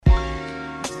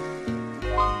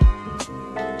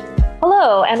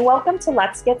Hello, and welcome to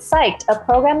Let's Get Psyched, a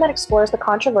program that explores the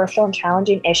controversial and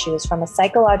challenging issues from a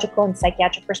psychological and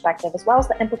psychiatric perspective, as well as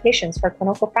the implications for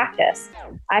clinical practice.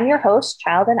 I'm your host,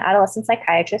 child and adolescent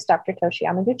psychiatrist, Dr. Toshi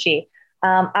Yamaguchi.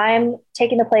 I'm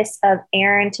taking the place of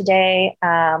Aaron today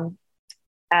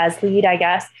as lead, I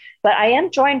guess, but I am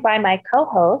joined by my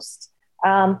co-host,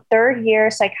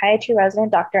 third-year psychiatry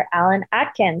resident, Dr. Alan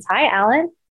Atkins. Hi,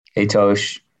 Alan. Hey,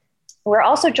 Tosh. We're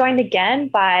also joined again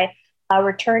by a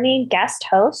returning guest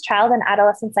host, child and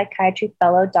adolescent psychiatry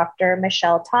fellow, Dr.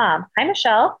 Michelle Tom. Hi,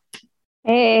 Michelle.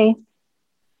 Hey.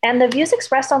 And the views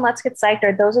expressed on Let's Get Psyched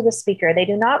are those of the speaker. They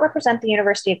do not represent the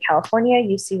University of California,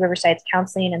 UC Riverside's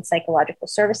Counseling and Psychological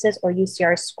Services, or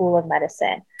UCR's School of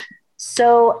Medicine.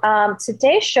 So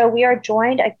today's show, we are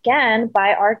joined again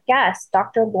by our guest,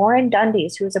 Dr. Lauren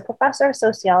Dundies, who is a professor of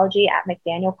sociology at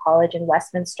McDaniel College in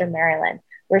Westminster, Maryland,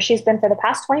 where she's been for the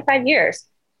past 25 years.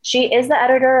 She is the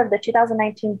editor of the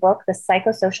 2019 book, The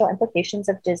Psychosocial Implications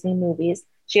of Disney Movies.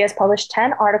 She has published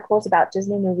 10 articles about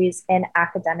Disney movies in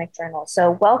academic journals.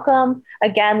 So welcome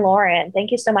again, Lauren.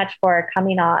 Thank you so much for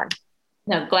coming on.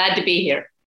 No, glad to be here.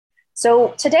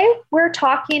 So today we're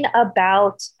talking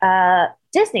about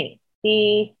Disney,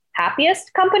 the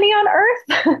happiest company on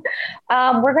earth.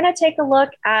 We're going to take a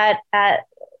look at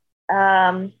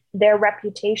their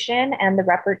reputation and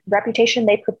the reputation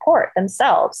they purport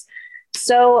themselves.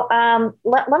 So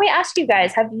let me ask you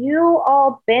guys, have you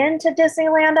all been to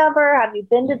Disneyland ever? Have you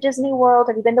been to Disney World?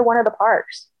 Have you been to one of the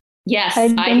parks? Yes, I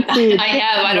have.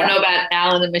 I don't know about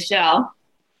Alan and Michelle.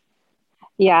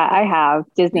 Yeah, I have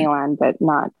Disneyland, but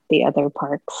not the other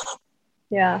parks.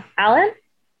 Yeah. Alan?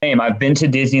 Same. I've been to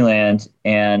Disneyland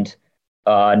and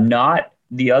not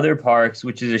the other parks,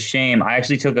 which is a shame. I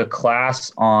actually took a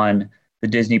class on the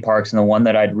Disney parks, and the one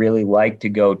that I'd really like to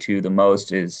go to the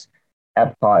most is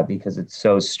Epcot, because it's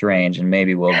so strange, and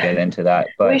maybe we'll get into that.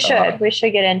 But we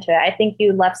should get into it. I think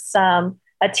you left a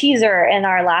teaser in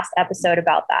our last episode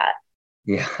about that.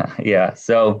 Yeah.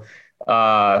 So,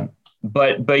 but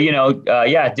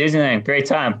Disneyland, great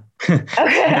time.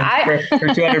 Okay, for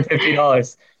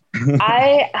 $250.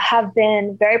 I have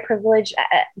been very privileged.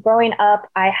 Growing up,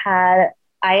 I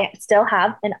still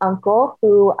have an uncle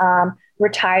who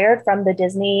retired from the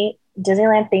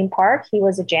Disneyland theme park. He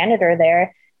was a janitor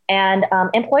there. And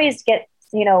employees get,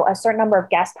 a certain number of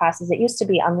guest passes. It used to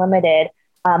be unlimited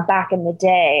back in the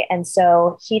day. And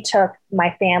so he took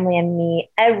my family and me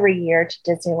every year to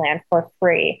Disneyland for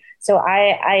free. So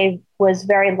I was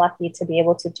very lucky to be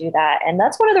able to do that. And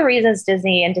that's one of the reasons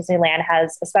Disney and Disneyland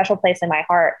has a special place in my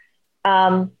heart.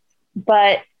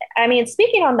 But I mean,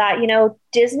 speaking on that,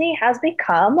 Disney has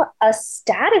become a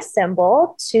status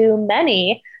symbol to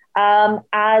many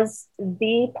as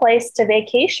the place to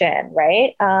vacation,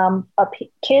 right?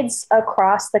 Kids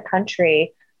across the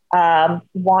country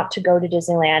want to go to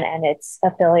Disneyland and its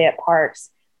affiliate parks.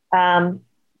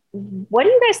 What do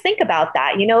you guys think about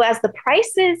that? As the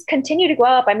prices continue to go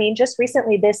up, I mean, just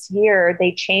recently this year,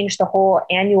 they changed the whole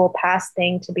annual pass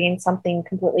thing to being something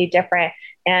completely different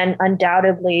and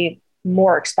undoubtedly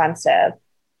more expensive.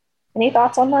 Any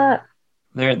thoughts on that?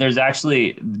 There's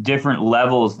actually different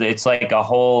levels. It's like a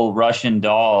whole Russian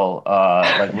doll,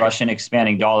 like Russian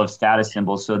expanding doll of status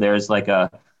symbols. So there's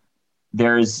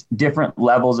different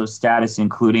levels of status,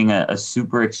 including a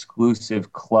super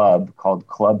exclusive club called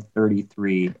Club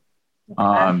 33,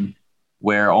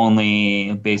 where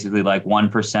only basically like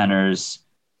 1%ers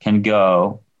can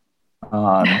go.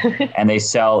 And they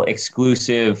sell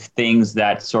exclusive things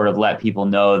that sort of let people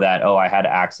know that, I had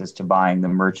access to buying the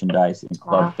merchandise in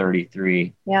Club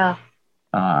 33. Yeah.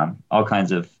 All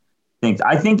kinds of things.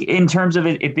 I think in terms of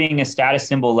it being a status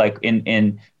symbol, like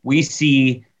we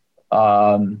see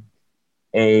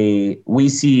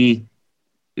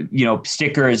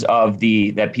stickers of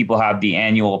that people have the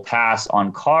annual pass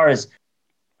on cars.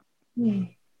 Yeah.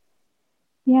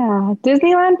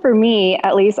 Disneyland, for me,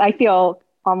 at least, I feel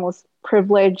almost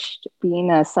privileged being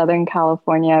a Southern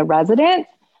California resident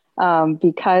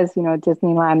because,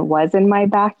 Disneyland was in my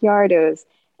backyard. It was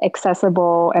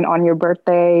accessible. And on your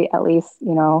birthday, at least,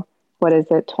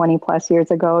 20 plus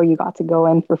years ago, you got to go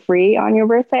in for free on your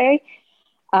birthday.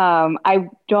 I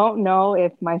don't know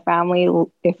if my family,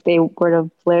 if they would have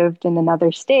lived in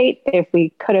another state, if we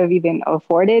could have even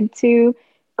afforded to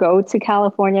go to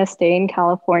California, stay in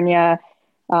California,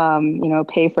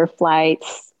 pay for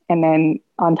flights, and then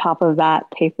on top of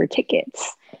that, pay for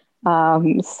tickets.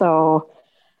 So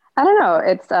I don't know.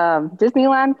 It's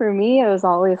Disneyland for me. It was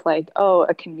always like,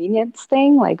 a convenience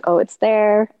thing. Like, it's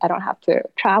there. I don't have to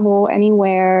travel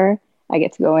anywhere. I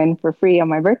get to go in for free on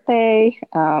my birthday.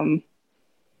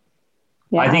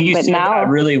 I think you said that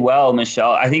really well,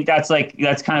 Michelle. I think that's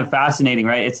kind of fascinating,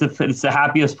 right? It's the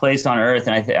happiest place on earth.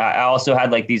 And I also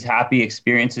had like these happy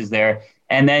experiences there.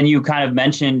 And then you kind of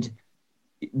mentioned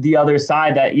the other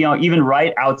side that, you know, even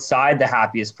right outside the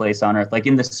happiest place on earth, like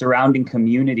in the surrounding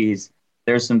communities,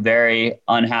 there's some very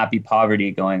unhappy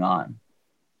poverty going on.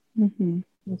 Mm-hmm.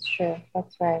 That's true.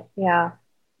 That's right. Yeah.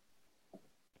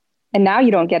 And now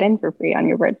you don't get in for free on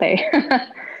your birthday.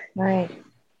 Right.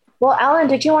 Well, Alan,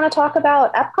 did you want to talk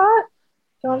about Epcot?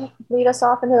 Do you want to lead us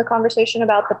off into the conversation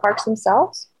about the parks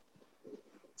themselves?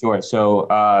 Sure. So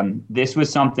this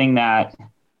was something that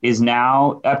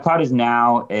Epcot is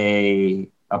now a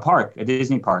park, a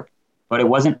Disney park, but it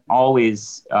wasn't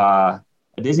always a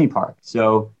Disney park.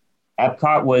 So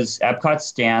Epcot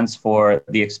stands for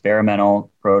the Experimental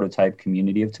Prototype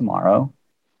Community of Tomorrow.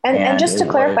 And just to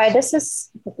clarify,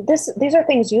 these are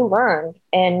things you learned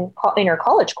in your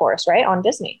college course, right, on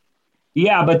Disney?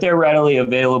 Yeah, but they're readily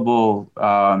available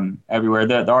everywhere.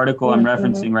 The article I'm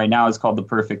referencing right now is called The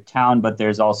Perfect Town, but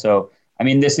there's also, I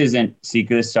mean, this isn't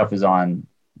secret. This stuff is on,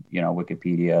 you know,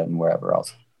 Wikipedia and wherever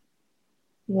else.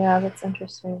 Yeah, that's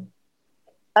interesting.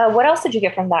 What else did you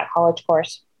get from that college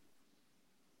course?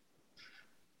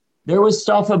 There was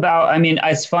stuff about, I mean,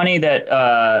 it's funny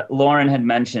that Lauren had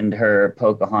mentioned her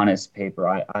Pocahontas paper.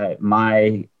 One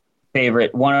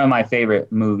of my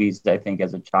favorite movies, I think,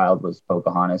 as a child was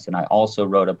Pocahontas. And I also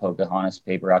wrote a Pocahontas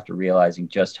paper after realizing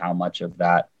just how much of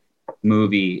that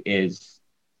movie is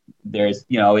not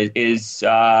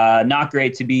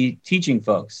great to be teaching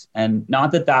folks. And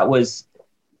not that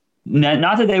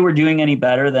they were doing any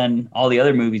better than all the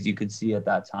other movies you could see at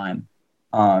that time.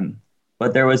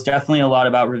 But there was definitely a lot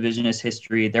about revisionist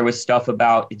history. There was stuff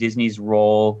about Disney's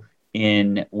role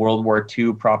in World War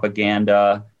II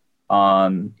propaganda,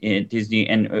 in Disney,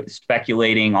 and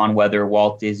speculating on whether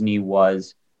Walt Disney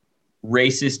was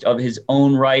racist of his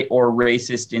own right or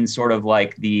racist in sort of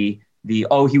like he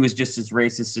was just as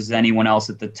racist as anyone else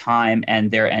at the time,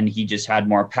 and he just had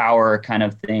more power kind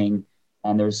of thing.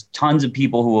 And there's tons of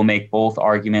people who will make both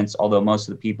arguments, although most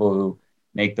of the people who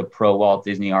make the pro Walt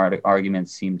Disney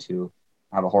arguments seem to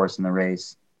have a horse in the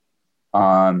race. There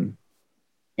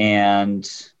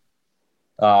was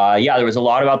a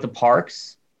lot about the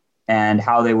parks and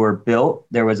how they were built.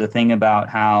 There was a thing about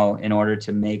how, in order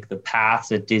to make the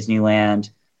paths at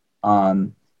Disneyland,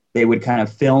 they would kind of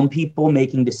film people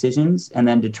making decisions and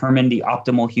then determine the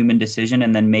optimal human decision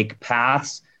and then make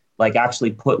paths, like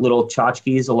actually put little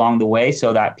tchotchkes along the way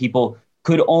so that people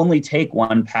could only take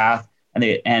one path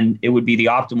and it would be the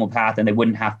optimal path and they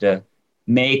wouldn't have to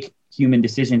make human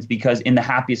decisions, because in the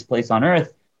happiest place on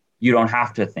earth, you don't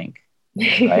have to think,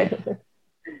 right?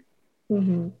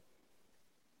 Mm-hmm.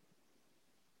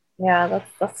 Yeah,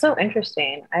 that's so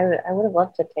interesting. I would have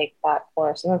loved to take that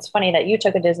course. And it's funny that you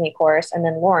took a Disney course and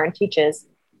then Lauren teaches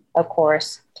a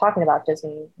course talking about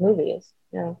Disney movies.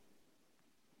 Yeah.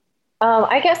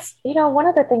 I guess, one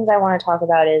of the things I want to talk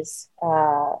about is,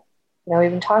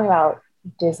 we've been talking about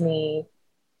Disney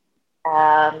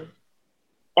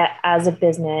as a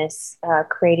business,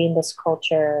 creating this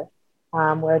culture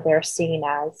where they're seen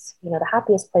as, the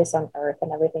happiest place on earth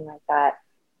and everything like that.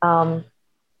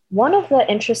 One of the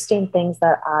interesting things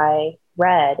that I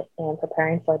read in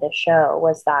preparing for this show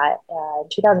was that in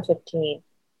 2015,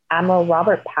 Admiral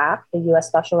Robert Pack, the U.S.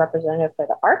 Special Representative for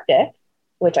the Arctic,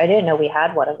 which I didn't know we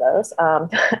had one of those,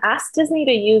 asked Disney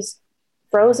to use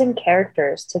frozen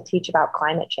characters to teach about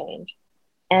climate change.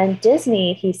 And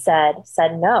Disney, he said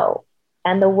no.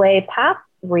 And the way Pack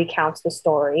recounts the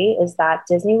story is that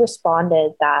Disney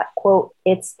responded that, quote,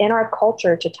 "It's in our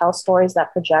culture to tell stories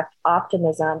that project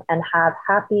optimism and have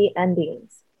happy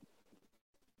endings."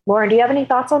 Lauren, do you have any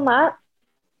thoughts on that?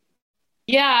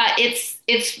 Yeah,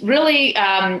 it's really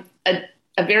a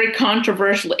very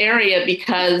controversial area,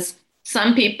 because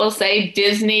some people say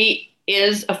Disney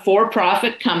is a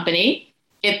for-profit company.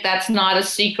 If that's not a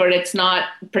secret, it's not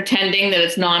pretending that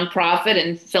it's nonprofit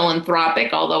and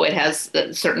philanthropic, although it has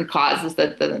certain causes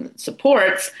that it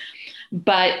supports.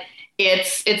 But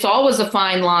it's always a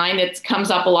fine line. It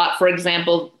comes up a lot, for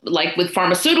example, like with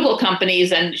pharmaceutical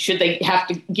companies, and should they have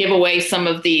to give away some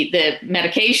of the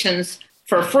medications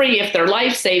for free if they're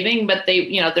life-saving, but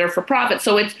they're for profit.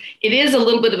 So it is a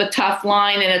little bit of a tough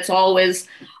line, and it's always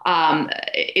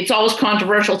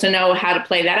controversial to know how to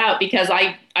play that out, because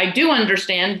I do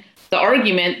understand the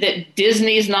argument that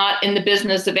Disney's not in the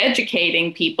business of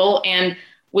educating people, and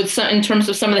in terms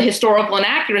of some of the historical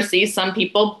inaccuracies some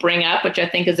people bring up, which I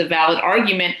think is a valid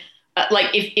argument.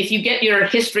 Like if you get your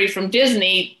history from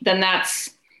Disney, then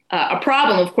that's a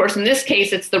problem. Of course, in this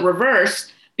case, it's the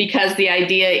reverse, because the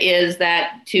idea is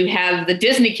that to have the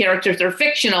Disney characters, they're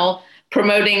fictional,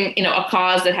 promoting, a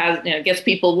cause that has, gets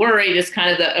people worried is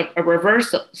kind of a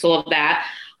reversal of that.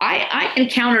 I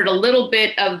encountered a little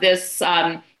bit of this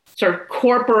sort of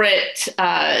corporate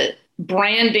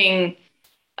branding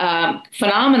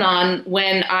phenomenon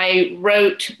when I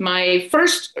wrote my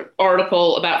first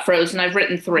article about Frozen. I've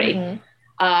written 3,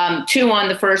 2 on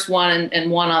the first one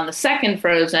and 1 on the second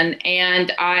Frozen.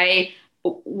 And I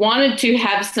wanted to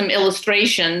have some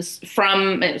illustrations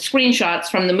from screenshots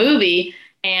from the movie.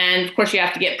 And of course you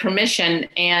have to get permission.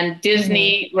 And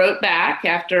Disney wrote back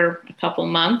after a couple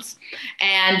months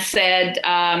and said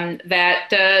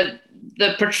that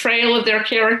the portrayal of their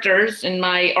characters in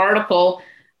my article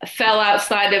fell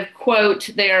outside of, quote,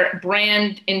 their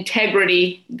brand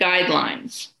integrity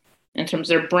guidelines. In terms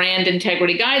of their brand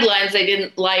integrity guidelines, they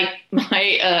didn't like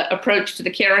my approach to the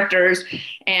characters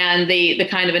and the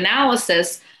kind of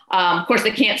analysis. Of course,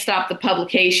 they can't stop the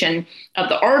publication of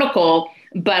the article,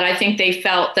 but I think they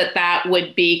felt that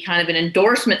would be kind of an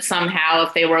endorsement somehow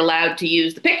if they were allowed to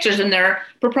use the pictures, and they're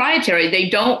proprietary. They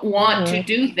don't want to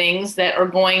do things that are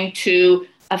going to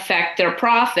affect their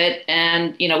profit.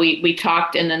 And, we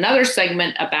talked in another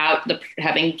segment about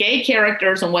having gay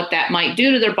characters and what that might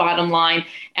do to their bottom line.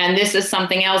 And this is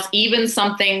something else, even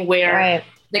something where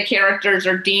the characters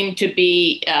are deemed to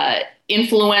be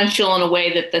influential in a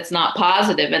way that's not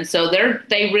positive. And so they're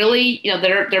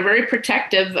very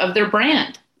protective of their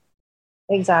brand.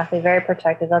 Exactly. Very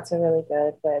protective. That's a really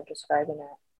good way of describing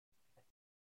it.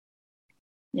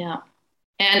 Yeah.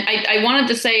 And I wanted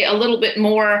to say a little bit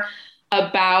more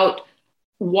about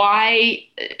why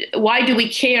do we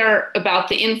care about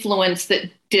the influence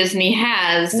that Disney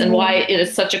has and why it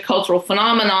is such a cultural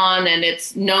phenomenon and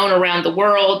it's known around the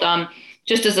world.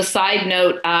 Just as a side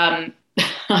note, I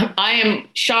am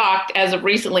shocked as of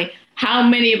recently how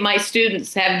many of my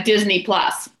students have Disney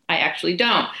Plus. I actually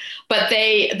don't, but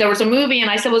there was a movie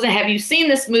and I said, have you seen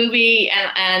this movie?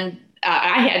 And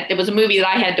it was a movie that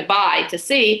I had to buy to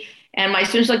see. And my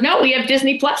students were like, no, we have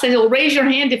Disney Plus. I said, well, raise your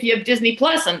hand if you have Disney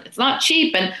Plus, and it's not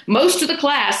cheap. And most of the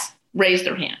class raised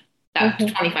their hand,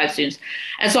 25 students.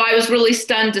 And so I was really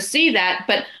stunned to see that.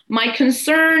 But my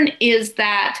concern is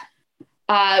that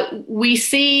we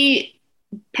see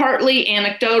partly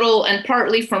anecdotal and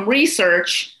partly from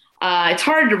research. It's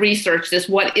hard to research this.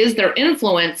 What is their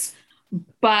influence?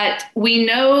 But we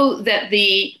know that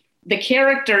the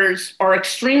characters are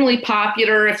extremely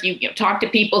popular. If you talk to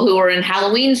people who are in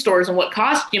Halloween stores and what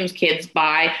costumes kids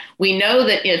buy, we know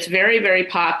that it's very, very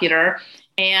popular.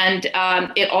 And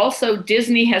it also,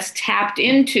 Disney has tapped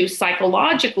into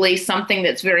psychologically something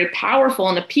that's very powerful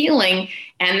and appealing.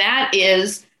 And that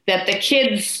is that the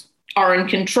kids are in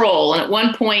control. And at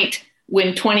one point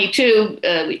when 22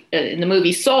 in the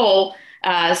movie Soul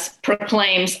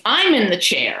proclaims, I'm in the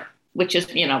chair, which is,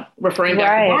 referring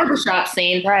back to the barbershop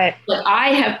scene, but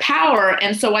I have power.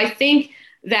 And so I think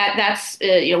that's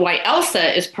why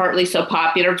Elsa is partly so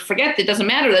popular. Forget it doesn't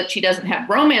matter that she doesn't have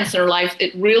romance in her life.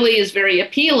 It really is very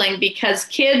appealing because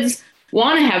kids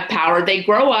want to have power. They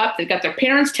grow up, they've got their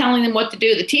parents telling them what to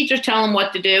do, the teachers tell them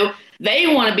what to do.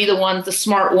 They want to be the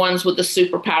smart ones with the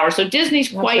superpower. So Disney's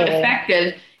quite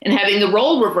effective in having the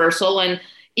role reversal. And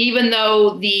even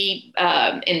though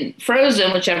in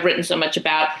Frozen, which I've written so much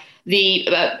about, the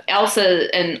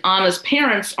Elsa and Anna's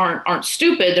parents aren't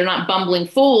stupid. They're not bumbling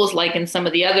fools like in some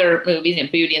of the other movies,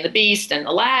 Beauty and the Beast and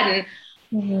Aladdin,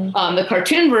 the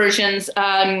cartoon versions.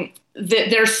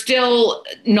 They're still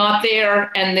not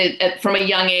there. And from a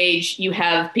young age, you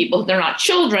have people, they're not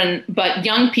children, but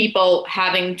young people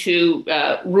having to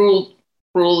rule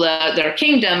their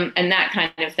kingdom and that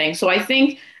kind of thing. So I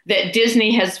think that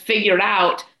Disney has figured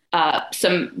out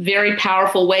some very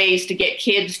powerful ways to get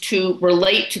kids to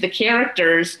relate to the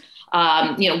characters,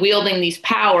 wielding these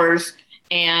powers.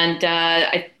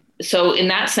 And so in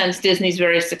that sense, Disney's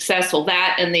very successful.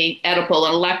 That and the Oedipal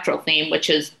and Electro theme, which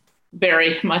is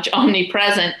very much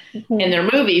omnipresent in their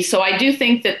movies. So I do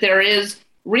think that there is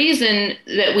reason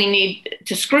that we need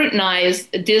to scrutinize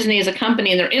Disney as a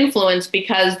company and their influence,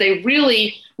 because they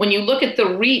really, when you look at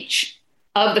the reach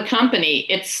of the company,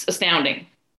 it's astounding.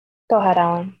 Go ahead,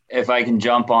 Alan. If I can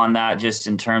jump on that, just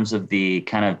in terms of the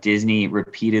kind of Disney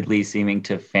repeatedly seeming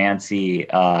to fancy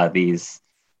these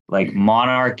like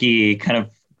monarchy kind of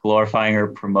glorifying or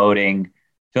promoting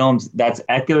films, that's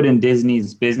echoed in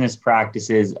Disney's business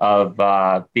practices of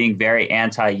being very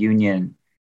anti-union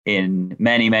in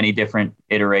many, many different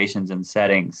iterations and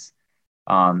settings.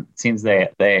 It seems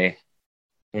they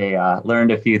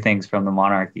learned a few things from the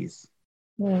monarchies.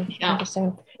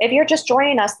 Interesting. If you're just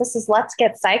joining us, this is Let's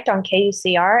Get Psyched on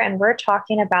KUCR, and we're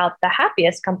talking about the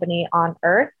happiest company on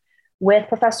earth with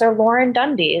Professor Lauren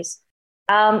Dundies.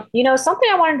 Something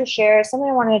I wanted to share, something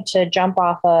I wanted to jump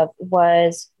off of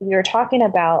was we were talking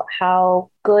about how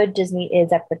good Disney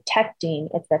is at protecting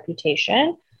its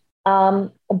reputation.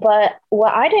 But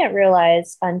what I didn't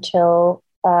realize until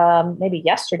maybe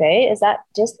yesterday is that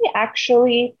Disney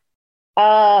actually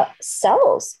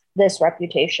sells this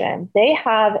reputation. They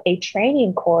have a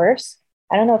training course.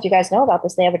 I don't know if you guys know about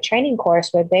this. They have a training course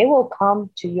where they will come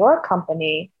to your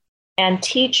company and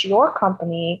teach your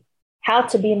company how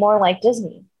to be more like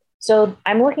Disney. So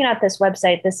I'm looking at this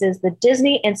website. This is the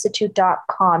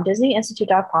DisneyInstitute.com,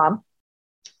 DisneyInstitute.com,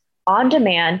 on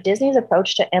demand, Disney's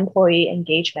approach to employee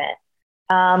engagement.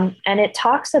 And it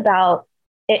talks about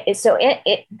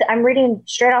it. I'm reading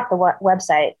straight off the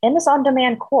website. In this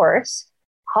on-demand course,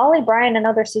 Holly, Brian, and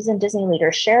other seasoned Disney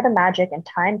leaders share the magic and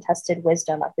time-tested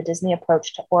wisdom of the Disney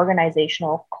approach to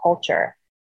organizational culture.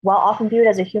 While often viewed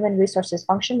as a human resources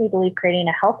function, we believe creating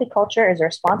a healthy culture is a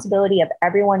responsibility of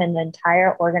everyone in the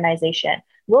entire organization.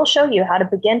 We'll show you how to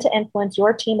begin to influence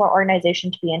your team or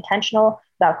organization to be intentional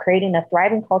about creating a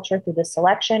thriving culture through the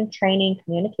selection, training,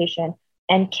 communication,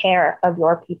 and care of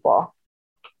your people.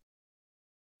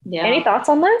 Yeah. Any thoughts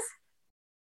on this?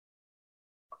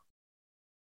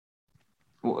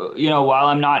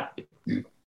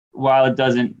 While it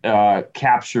doesn't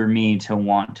capture me to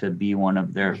want to be one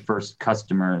of their first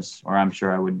customers, or I'm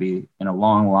sure I would be in a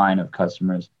long line of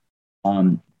customers,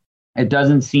 it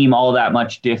doesn't seem all that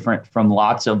much different from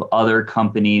lots of other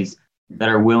companies that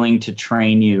are willing to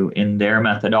train you in their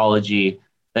methodology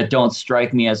that don't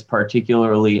strike me as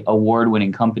particularly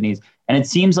award-winning companies. And it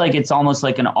seems like it's almost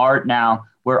like an art now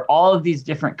where all of these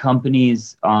different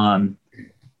companies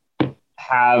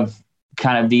have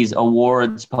kind of these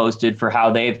awards posted for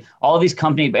how all of these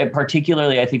companies,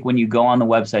 particularly I think when you go on the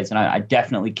websites, and I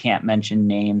definitely can't mention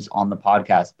names on the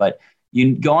podcast, but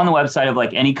you go on the website of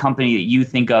like any company that you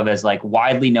think of as like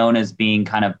widely known as being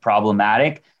kind of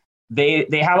problematic, they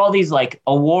have all these like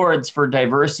awards for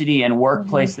diversity and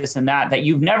workplace, this and that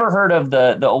you've never heard of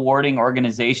the awarding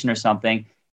organization or something.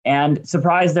 And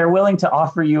surprise, they're willing to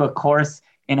offer you a course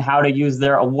in how to use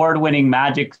their award-winning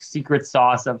magic secret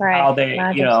sauce of how they,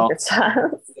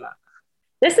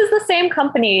 This is the same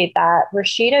company that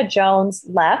Rashida Jones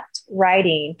left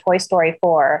writing Toy Story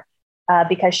 4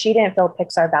 because she didn't feel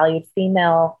Pixar valued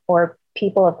female or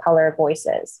people of color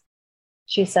voices.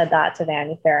 She said that to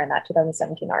Vanity Fair in that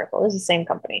 2017 article. This is the same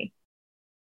company.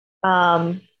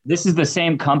 This is the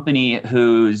same company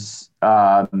whose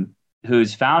founder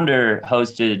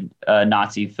hosted a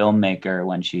Nazi filmmaker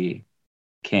when she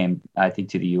came, I think,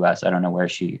 to the U.S. I don't know where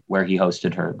he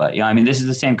hosted her, but this is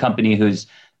the same company whose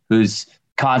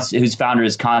founder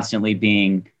is constantly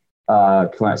being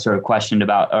sort of questioned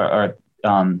about or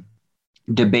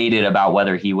debated about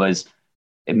whether he was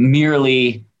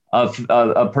merely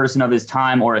a person of his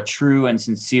time or a true and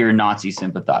sincere Nazi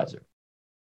sympathizer.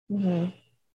 Mm-hmm.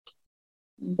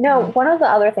 One of the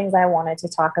other things I wanted to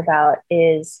talk about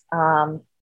is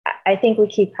I think we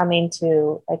keep coming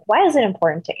to like, why is it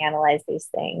important to analyze these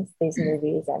things, these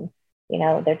movies? And,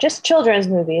 they're just children's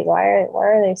movies. Why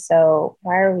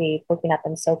are we looking at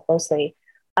them so closely?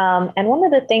 And one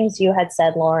of the things you had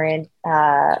said, Lauren,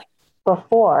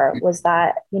 before was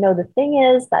that, the thing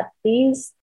is that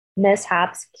these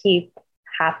mishaps keep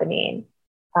happening.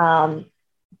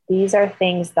 These are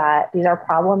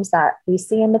problems that we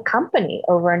see in the company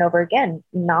over and over again,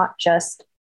 not just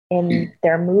in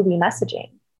their movie messaging,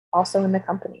 also in the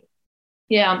company.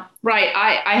 Yeah, right.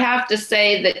 I have to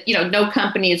say that, no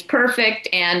company is perfect.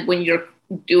 And when you're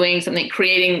doing something,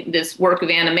 creating this work of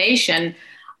animation,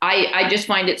 I just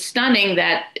find it stunning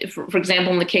that, for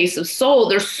example, in the case of Soul,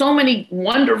 there's so many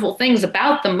wonderful things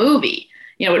about the movie.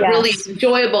 It really is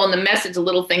enjoyable, and the message, the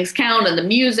little things count, and the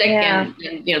music and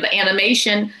the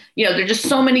animation, there are just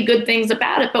so many good things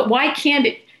about it. But why can't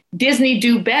Disney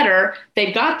do better?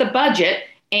 They've got the budget,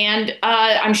 and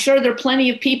I'm sure there are plenty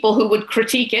of people who would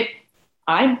critique it.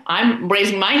 I'm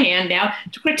raising my hand now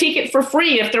to critique it for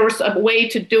free if there was a way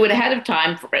to do it ahead of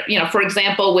time. For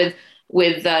example, with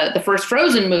the first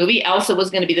Frozen movie, Elsa was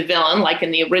going to be the villain, like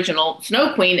in the original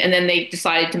Snow Queen, and then they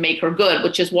decided to make her good,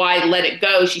 which is why Let It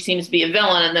Go, she seems to be a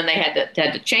villain, and then they had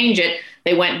to change it.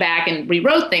 They went back and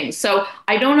rewrote things. So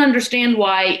I don't understand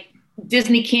why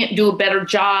Disney can't do a better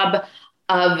job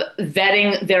of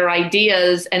vetting their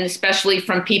ideas, and especially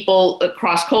from people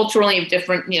cross-culturally of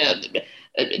different,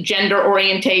 gender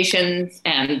orientations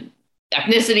and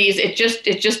ethnicities. It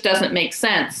just doesn't make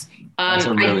sense. That's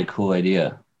a really cool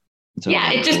idea.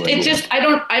 I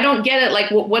don't get it.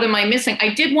 Like, what am I missing?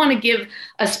 I did want to give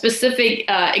a specific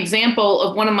example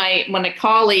of one of my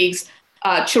colleagues,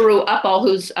 Churu Uppal,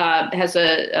 who's has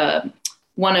a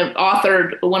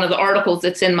authored one of the articles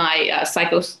that's in my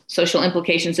Psychosocial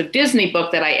Implications of Disney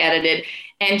book that I edited.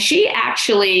 And she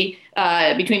actually,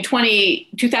 between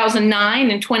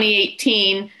 2009 and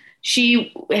 2018,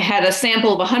 she had a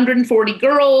sample of 140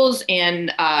 girls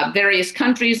in various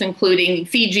countries, including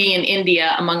Fiji and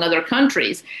India, among other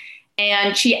countries.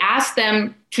 And she asked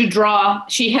them to draw.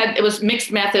 It was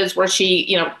mixed methods where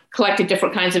she, collected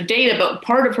different kinds of data. But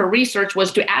part of her research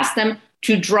was to ask them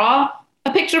to draw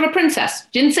a picture of a princess.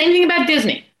 Didn't say anything about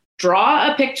Disney.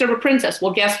 Draw a picture of a princess.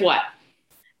 Well, guess what?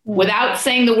 Without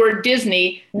saying the word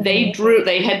Disney, they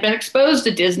had been exposed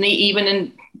to Disney, even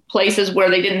in places where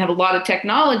they didn't have a lot of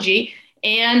technology.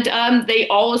 And they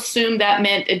all assumed that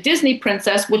meant a Disney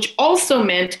princess, which also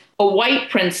meant a white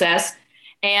princess.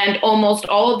 And almost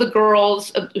all of the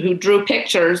girls who drew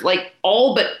pictures, like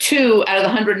all but 2 out of the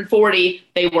 140,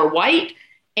 they were white,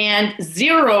 and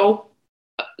 0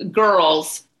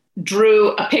 girls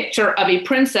drew a picture of a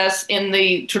princess in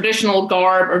the traditional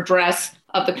garb or dress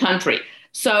of the country.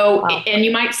 So, wow. And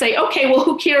you might say, okay, well,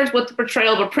 who cares what the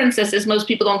portrayal of a princess is? Most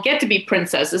people don't get to be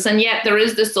princesses. And yet there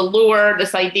is this allure,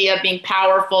 this idea of being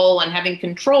powerful and having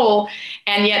control.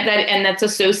 And yet that's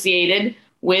associated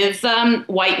with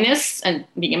whiteness and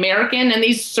being American and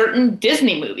these certain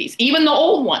Disney movies, even the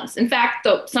old ones. In fact,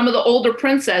 some of the older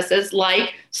princesses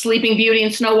like Sleeping Beauty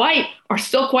and Snow White are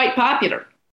still quite popular.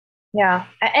 Yeah.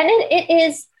 And it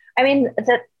is, I mean,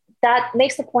 that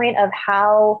makes the point of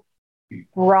how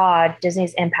broad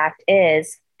Disney's impact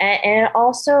is. And it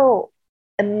also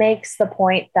makes the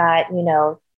point that,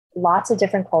 lots of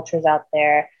different cultures out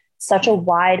there, such a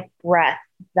wide breadth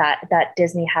that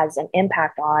Disney has an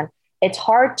impact on. It's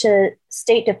hard to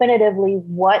state definitively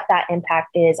what that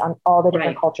impact is on all the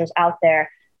different cultures out there.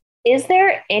 Is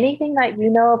there anything that you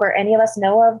know of or any of us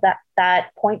know of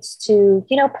that points to,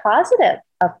 positive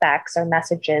effects or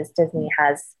messages Disney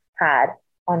has had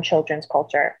on children's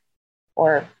culture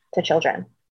or to children?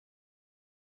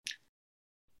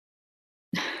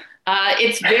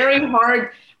 It's very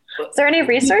hard. Is there any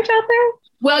research out there?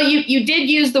 Well, you did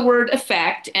use the word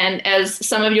effect, and as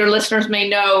some of your listeners may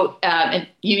know, and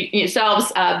you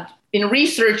yourselves, in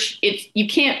research, you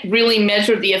can't really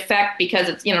measure the effect because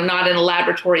it's not in a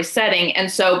laboratory setting,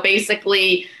 and so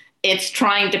basically, it's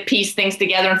trying to piece things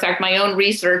together. In fact, my own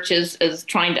research is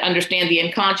trying to understand the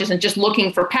unconscious and just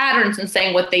looking for patterns and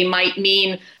saying what they might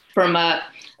mean from a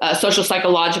social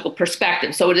psychological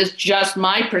perspective. So it is just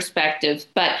my perspective,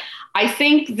 but I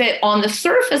think that on the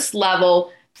surface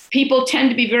level, people tend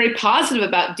to be very positive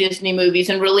about Disney movies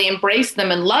and really embrace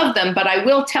them and love them. But I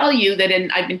will tell you that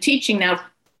I've been teaching now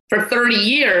for 30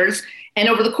 years. And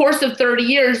over the course of 30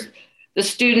 years, the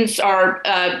students are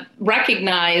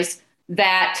recognize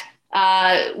that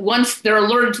once they're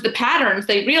alerted to the patterns,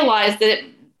 they realize that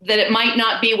it might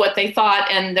not be what they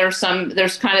thought. And there's kind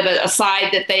of a side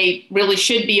that they really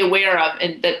should be aware of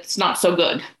and that's not so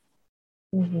good.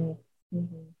 Mm-hmm.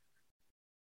 Mm-hmm.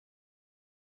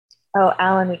 Oh,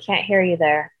 Alan, we can't hear you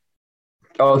there.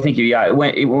 Oh, thank you. Yeah,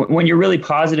 when you're really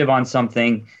positive on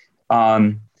something,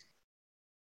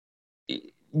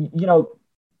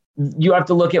 you have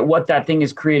to look at what that thing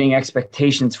is creating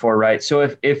expectations for, right?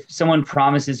 So if someone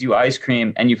promises you ice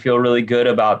cream and you feel really good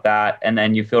about that, and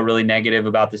then you feel really negative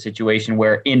about the situation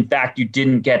where, in fact, you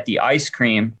didn't get the ice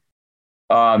cream,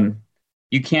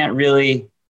 you can't really,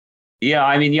 you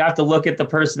have to look at the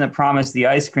person that promised the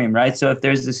ice cream, right? So if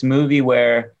there's this movie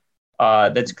where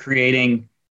that's creating,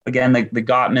 again, the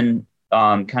Gottman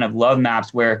kind of love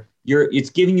maps where it's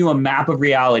giving you a map of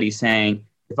reality saying,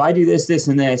 if I do this, this,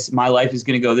 and this, my life is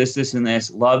going to go this, this, and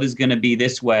this. Love is going to be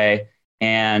this way.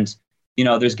 And,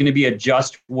 there's going to be a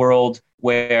just world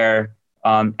where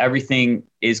everything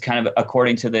is kind of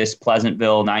according to this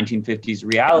Pleasantville 1950s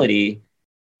reality.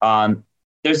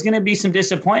 There's going to be some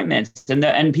disappointments.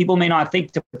 And people may not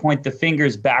think to point the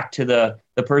fingers back to the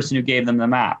person who gave them the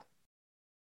map.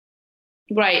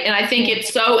 Right. And I think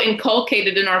it's so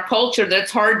inculcated in our culture that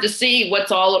it's hard to see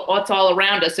what's all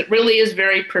around us. It really is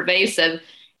very pervasive.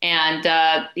 And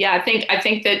I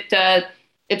think that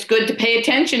it's good to pay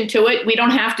attention to it. We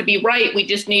don't have to be right. We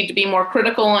just need to be more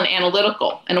critical and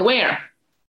analytical and aware.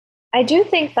 I do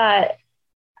think that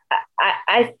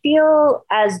I feel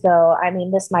as though,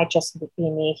 this might just be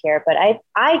me here, but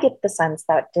I get the sense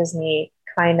that Disney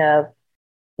kind of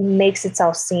makes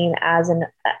itself seen as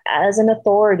an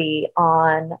authority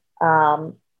on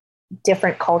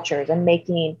different cultures and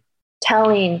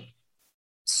telling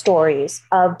stories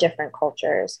of different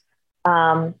cultures.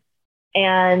 And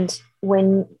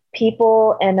when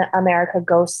people in America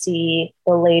go see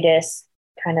the latest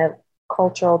kind of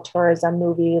cultural tourism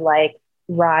movie like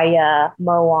Raya,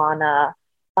 Moana,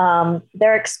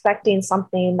 they're expecting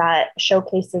something that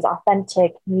showcases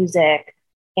authentic music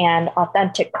and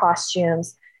authentic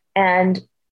costumes. And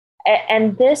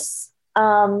this,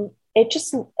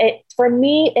 for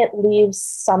me, it leaves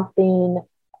something,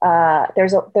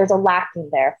 there's a lacking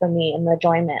there for me in the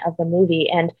enjoyment of the movie.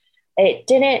 And it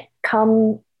didn't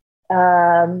come,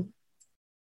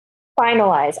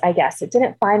 finalize, I guess. It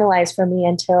didn't finalize for me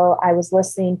until I was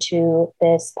listening to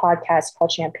this podcast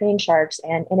called Champagne Sharks.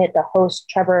 And in it, the host,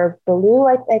 Trevor Bellew,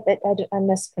 I'm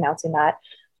mispronouncing that,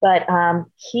 but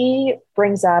he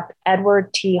brings up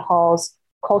Edward T. Hall's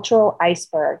Cultural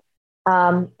Iceberg.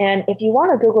 And if you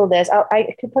want to Google this,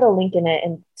 I could put a link in it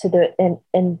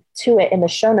into it in the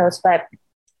show notes. But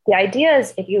the idea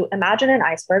is, if you imagine an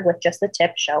iceberg with just the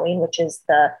tip showing, which is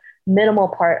the minimal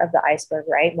part of the iceberg,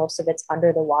 right? Most of it's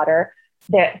under the water.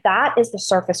 That is the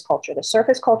surface culture. The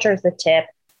surface culture is the tip.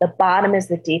 The bottom is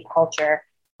the deep culture.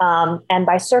 And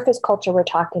by surface culture, we're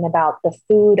talking about the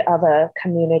food of a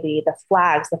community, the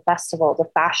flags, the festival, the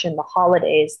fashion, the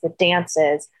holidays, the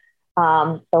dances,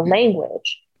 the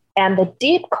language. And the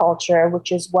deep culture,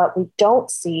 which is what we don't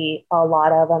see a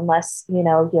lot of unless,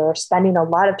 you're spending a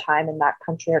lot of time in that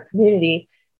country or community,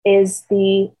 is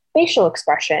the facial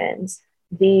expressions,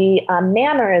 the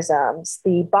mannerisms,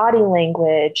 the body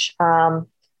language,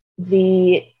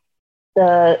 the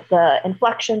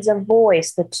inflections of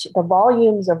voice, the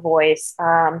volumes of voice,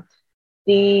 how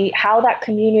that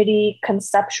community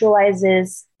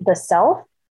conceptualizes the self,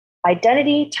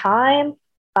 identity, time.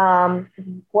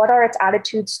 What are its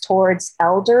attitudes towards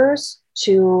elders,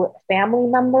 to family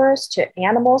members, to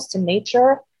animals, to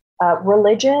nature,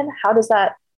 religion? How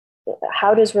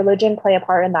does religion play a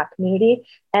part in that community?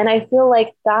 And I feel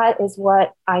like that is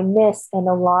what I miss in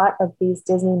a lot of these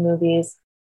Disney movies,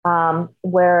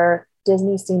 where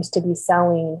Disney seems to be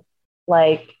selling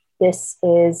like this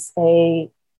is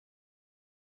a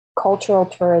cultural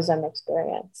tourism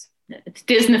experience. It's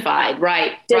Disneyfied,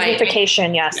 right? Disneyfication,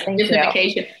 right. Yes, thank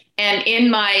you. And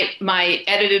in my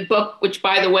edited book, which,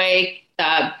 by the way,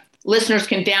 listeners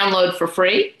can download for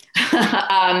free,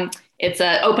 it's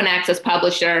an open access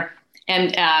publisher,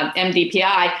 and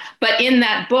MDPI. But in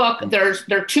that book, there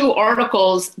are two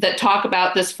articles that talk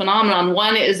about this phenomenon.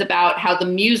 One is about how the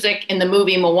music in the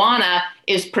movie Moana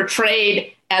is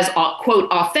portrayed as,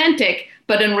 quote, authentic,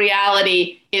 but in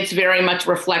reality, it's very much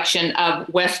reflection of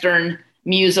Western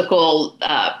musical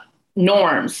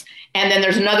norms. And then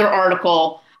there's another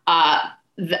article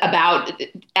about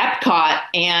Epcot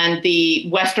and the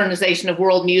westernization of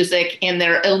world music and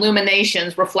their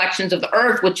illuminations, reflections of the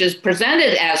earth, which is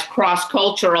presented as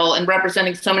cross-cultural and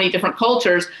representing so many different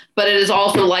cultures, but it is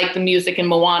also, like the music in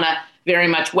Moana, very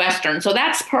much Western. So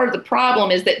that's part of the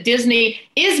problem, is that Disney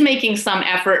is making some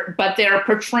effort, but they're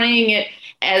portraying it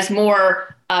as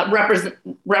more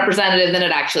representative than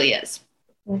it actually is.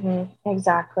 Mm-hmm.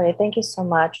 Exactly. Thank you so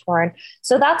much, Lauren.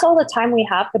 So that's all the time we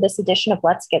have for this edition of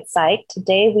Let's Get Psyched.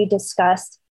 Today we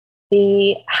discussed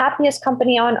the happiest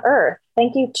company on earth.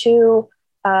 Thank you to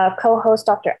co-host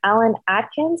Dr. Alan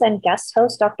Atkins and guest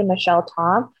host Dr. Michelle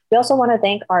Tom. We also want to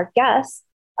thank our guests.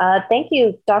 Thank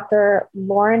you, Dr.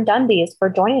 Lauren Dundies, for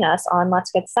joining us on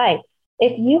Let's Get Psyched.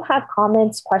 If you have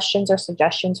comments, questions, or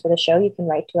suggestions for the show, you can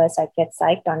write to us at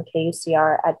getpsyched on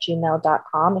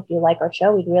kucr@gmail.com. If you like our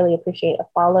show, we'd really appreciate a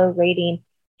follow, rating,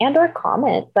 and or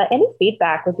comment, but any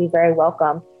feedback would be very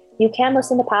welcome. You can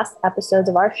listen to past episodes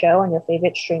of our show on your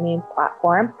favorite streaming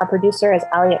platform. Our producer is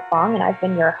Elliot Fong, and I've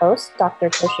been your host,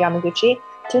 Dr. Toshi Yamaguchi.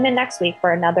 Tune in next week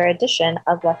for another edition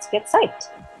of Let's Get Psyched.